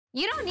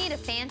You don't need a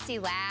fancy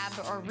lab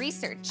or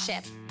research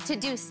ship to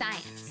do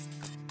science.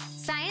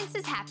 Science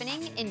is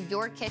happening in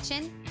your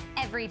kitchen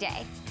every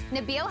day.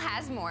 Nabil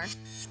has more.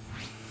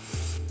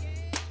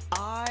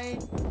 I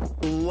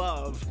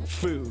love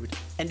food.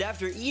 And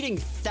after eating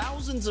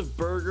thousands of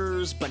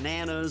burgers,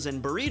 bananas,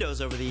 and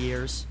burritos over the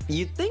years,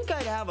 you'd think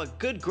I'd have a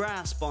good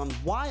grasp on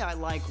why I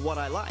like what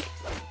I like.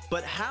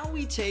 But how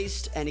we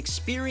taste and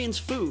experience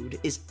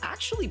food is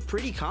actually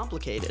pretty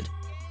complicated.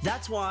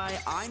 That's why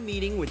I'm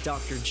meeting with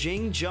Dr.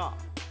 Jing Zhao,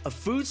 a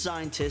food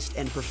scientist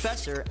and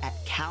professor at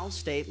Cal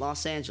State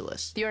Los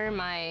Angeles. During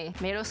my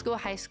middle school,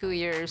 high school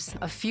years,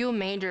 a few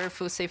major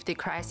food safety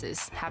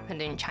crises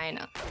happened in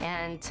China,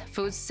 and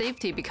food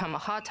safety became a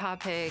hot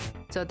topic.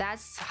 So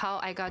that's how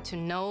I got to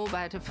know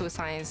about food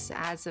science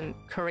as a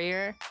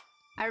career.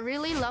 I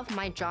really love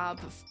my job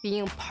of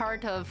being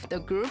part of the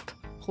group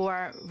who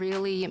are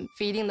really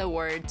feeding the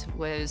world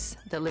with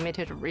the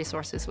limited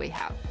resources we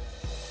have.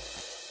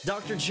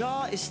 Dr.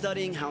 Zhao is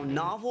studying how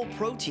novel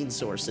protein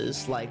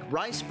sources like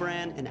rice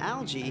bran and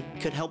algae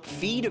could help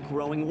feed a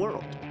growing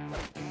world.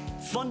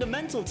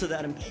 Fundamental to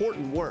that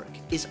important work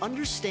is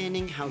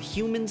understanding how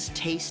humans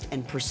taste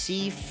and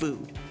perceive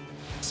food.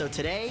 So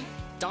today,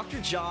 Dr.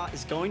 Zhao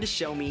is going to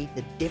show me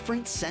the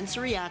different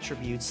sensory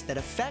attributes that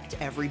affect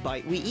every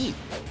bite we eat,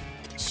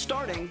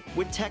 starting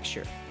with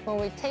texture.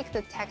 When we take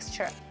the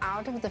texture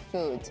out of the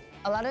food,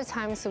 a lot of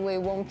times we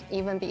won't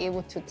even be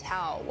able to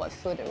tell what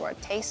food we're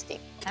tasting.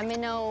 Let me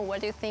know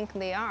what you think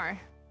they are.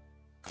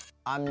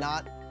 I'm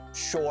not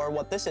sure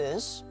what this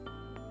is.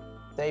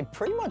 They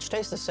pretty much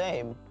taste the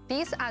same.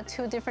 These are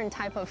two different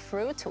types of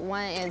fruit.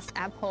 One is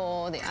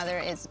apple, the other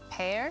is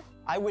pear.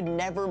 I would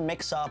never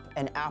mix up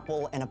an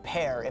apple and a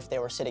pear if they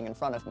were sitting in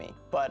front of me.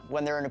 But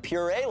when they're in a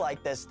puree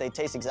like this, they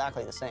taste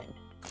exactly the same.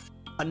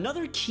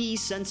 Another key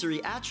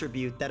sensory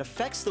attribute that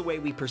affects the way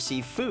we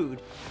perceive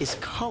food is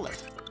color.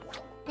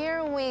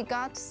 Here we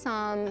got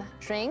some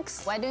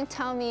drinks. Why don't you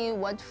tell me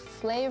what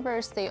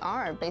flavors they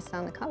are based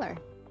on the color?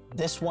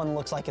 This one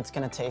looks like it's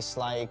gonna taste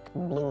like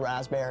blue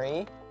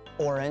raspberry,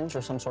 orange,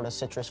 or some sort of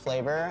citrus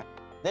flavor.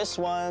 This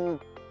one,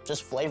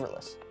 just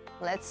flavorless.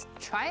 Let's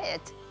try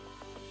it.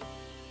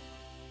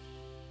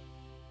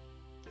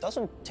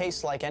 Doesn't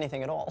taste like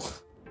anything at all.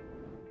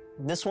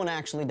 This one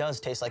actually does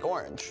taste like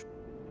orange.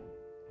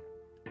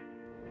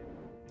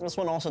 This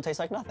one also tastes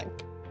like nothing.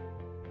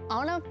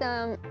 All of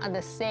them are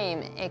the same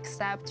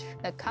except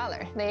the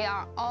color. They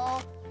are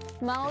all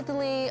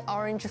mildly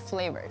orange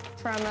flavored.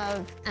 From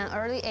an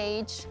early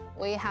age,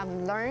 we have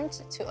learned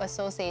to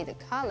associate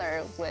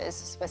color with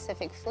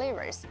specific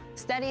flavors.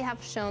 Studies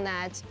have shown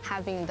that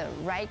having the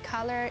right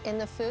color in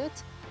the food,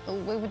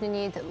 we would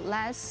need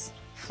less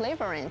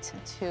flavorant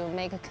to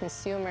make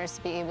consumers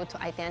be able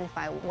to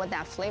identify what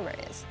that flavor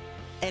is.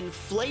 And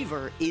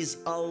flavor is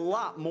a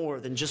lot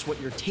more than just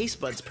what your taste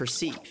buds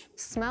perceive.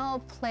 Smell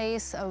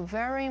plays a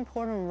very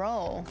important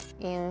role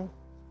in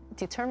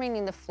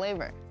determining the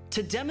flavor.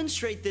 To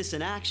demonstrate this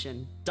in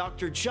action,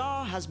 Dr.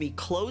 Zhao has me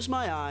close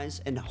my eyes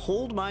and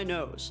hold my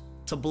nose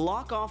to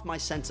block off my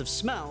sense of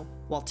smell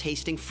while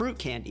tasting fruit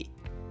candy.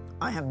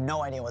 I have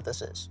no idea what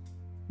this is.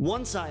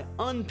 Once I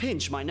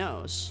unpinch my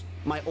nose,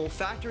 my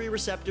olfactory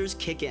receptors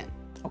kick in.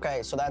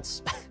 Okay, so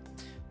that's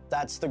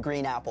the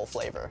green apple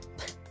flavor.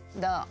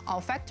 The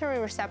olfactory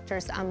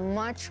receptors are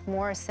much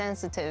more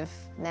sensitive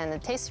than the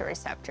taste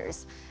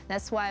receptors.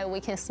 That's why we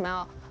can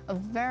smell a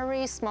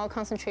very small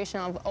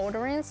concentration of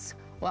odorants,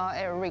 while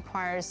it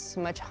requires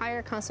much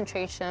higher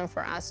concentration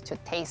for us to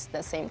taste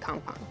the same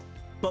compound.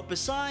 But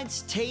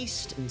besides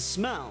taste and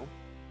smell,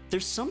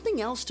 there's something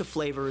else to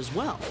flavor as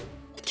well: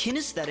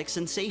 kinesthetic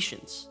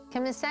sensations.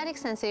 Kinesthetic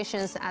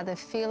sensations are the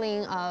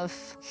feeling of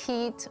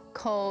heat,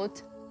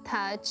 cold,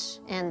 touch,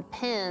 and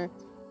pain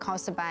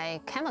caused by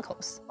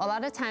chemicals. A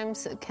lot of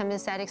times,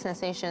 kinesthetic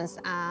sensations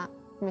are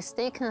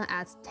mistaken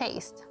as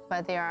taste,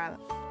 but they are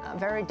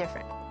very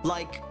different.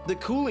 Like the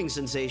cooling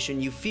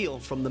sensation you feel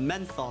from the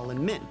menthol and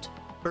mint,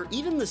 or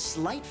even the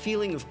slight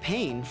feeling of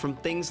pain from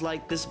things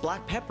like this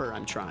black pepper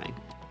I'm trying.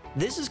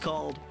 This is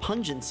called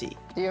pungency.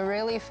 Do you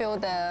really feel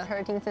the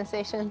hurting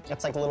sensation?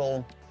 It's like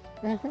little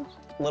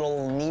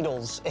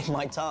needles in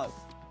my tongue.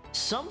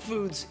 Some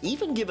foods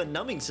even give a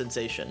numbing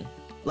sensation,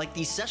 like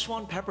these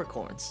Szechuan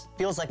peppercorns.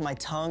 Feels like my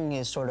tongue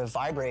is sort of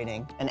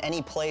vibrating, and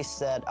any place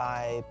that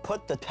I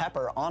put the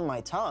pepper on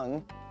my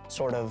tongue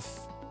sort of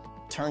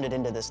turned it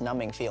into this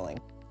numbing feeling.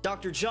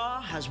 Dr.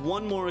 Zhao has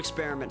one more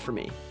experiment for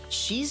me.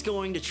 She's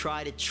going to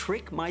try to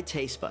trick my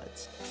taste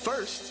buds.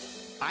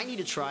 First, I need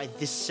to try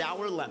this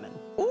sour lemon.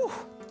 Ooh!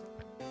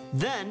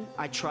 Then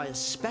I try a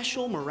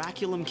special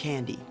miraculum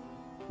candy.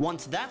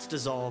 Once that's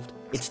dissolved,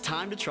 it's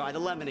time to try the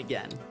lemon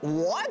again.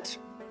 What?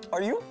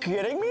 Are you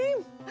kidding me?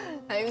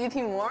 Are you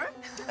eating more?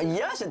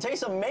 Yes, it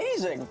tastes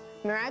amazing.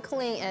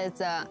 Miraculum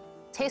is a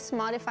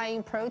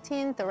taste-modifying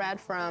protein derived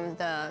from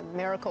the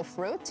miracle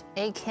fruit.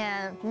 It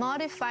can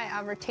modify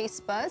our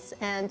taste buds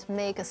and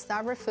make a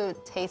sour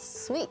food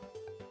taste sweet.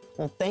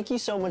 Well, thank you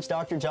so much,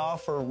 Dr. Zhao,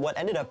 for what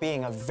ended up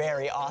being a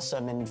very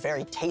awesome and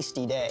very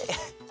tasty day.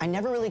 I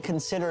never really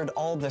considered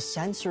all the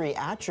sensory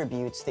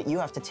attributes that you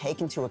have to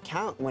take into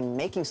account when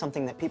making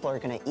something that people are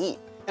gonna eat.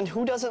 And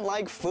who doesn't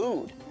like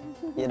food,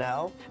 you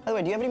know? By the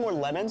way, do you have any more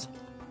lemons?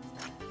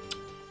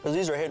 Because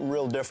these are hitting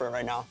real different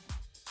right now.